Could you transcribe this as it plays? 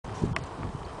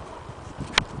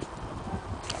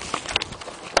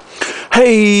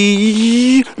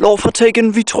Hey,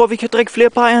 lovfortagen, vi tror, vi kan drikke flere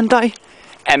bajer end dig.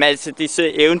 Jamen altså,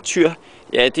 disse eventyr,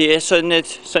 ja, det er sådan,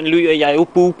 at sådan lyder jeg jo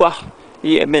Bubber.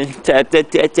 Jamen,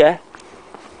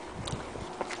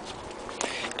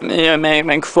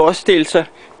 man kan forestille sig,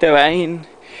 der var en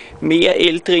mere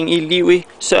ældring i livet,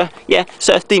 så ja,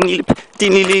 så det er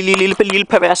en lille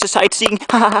perverse sightseeing.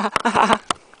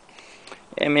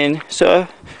 Jamen, så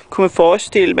kunne man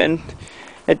forestille man,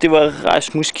 at det var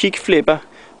Rasmus Kickflipper,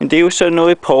 men det er jo sådan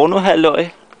noget porno-halløj.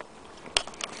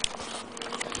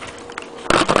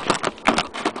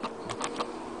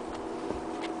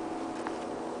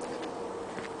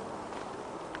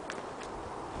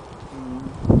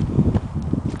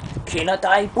 Kender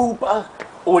dig, Bubber,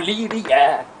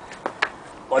 Olivia,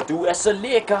 og du er så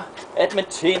lækker, at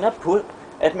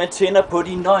man tænder på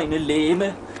din nøgne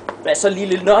læme. Hvad så,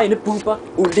 lille nøgne Bubber,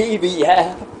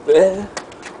 Olivia?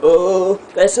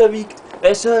 Hvad så, Vigt?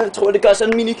 Hvad så? Tror det gør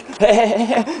sådan, Minik?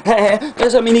 Hvad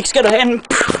så, Minik? Skal du have en?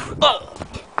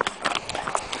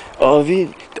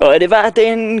 Og det var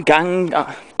den gang,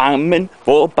 amen,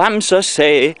 hvor Bamser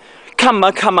sagde,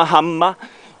 kammer, hammer.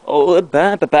 Og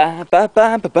hvad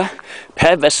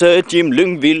så, Jim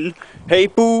Lyngvild? Hey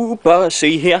Bubber,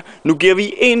 se her, nu giver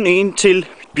vi en til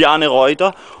Bjarne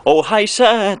Reuter. Og hej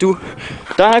så du,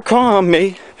 der kommer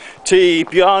med til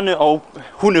Bjørne og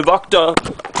hundevogter.